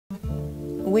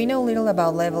We know little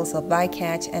about levels of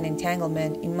bycatch and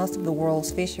entanglement in most of the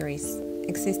world's fisheries.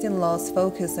 Existing laws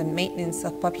focus on maintenance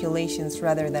of populations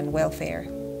rather than welfare.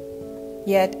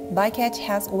 Yet, bycatch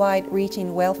has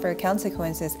wide-reaching welfare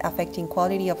consequences affecting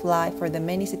quality of life for the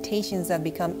many cetaceans that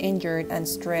become injured and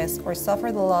stressed or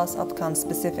suffer the loss of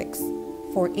conspecifics.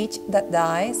 For each that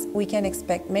dies, we can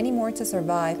expect many more to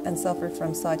survive and suffer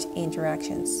from such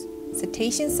interactions.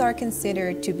 Cetaceans are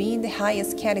considered to be in the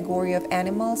highest category of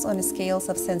animals on scales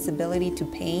of sensibility to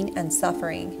pain and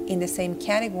suffering, in the same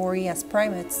category as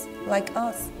primates, like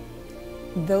us.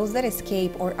 Those that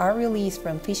escape or are released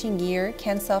from fishing gear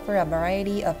can suffer a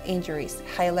variety of injuries,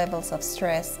 high levels of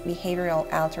stress, behavioral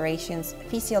alterations,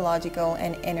 physiological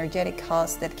and energetic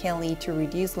costs that can lead to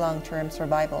reduced long-term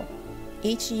survival.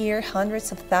 Each year,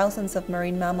 hundreds of thousands of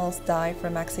marine mammals die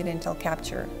from accidental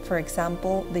capture. For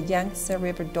example, the Yangtze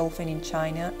River dolphin in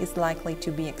China is likely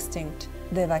to be extinct.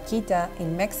 The vaquita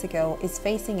in Mexico is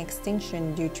facing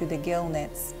extinction due to the gill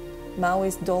nets.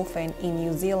 Maui's dolphin in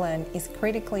New Zealand is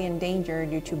critically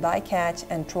endangered due to bycatch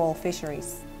and troll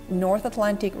fisheries. North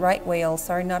Atlantic right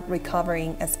whales are not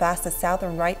recovering as fast as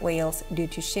southern right whales due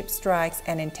to ship strikes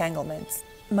and entanglements.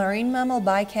 Marine mammal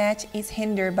bycatch is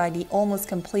hindered by the almost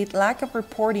complete lack of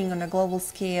reporting on a global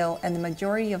scale, and the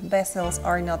majority of vessels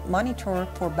are not monitored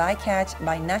for bycatch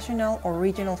by national or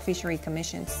regional fishery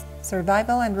commissions.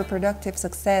 Survival and reproductive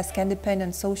success can depend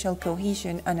on social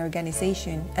cohesion and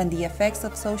organization, and the effects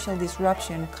of social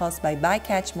disruption caused by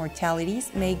bycatch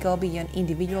mortalities may go beyond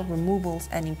individual removals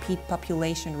and impede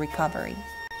population recovery.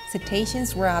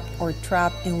 Cetaceans wrapped or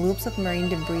trapped in loops of marine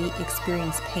debris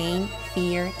experience pain,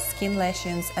 fear, skin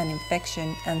lesions and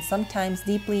infection, and sometimes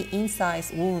deeply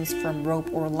incised wounds from rope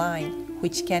or line,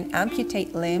 which can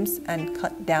amputate limbs and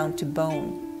cut down to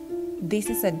bone. This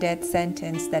is a death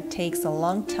sentence that takes a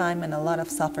long time and a lot of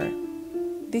suffer.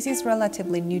 This is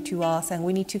relatively new to us, and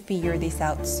we need to figure this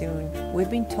out soon. We've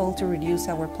been told to reduce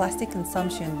our plastic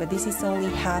consumption, but this is only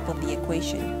half of the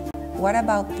equation. What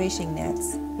about fishing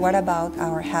nets? What about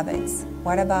our habits?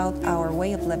 What about our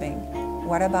way of living?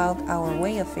 What about our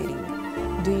way of feeding?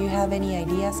 Do you have any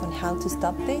ideas on how to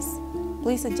stop this?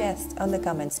 Please suggest on the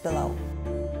comments below.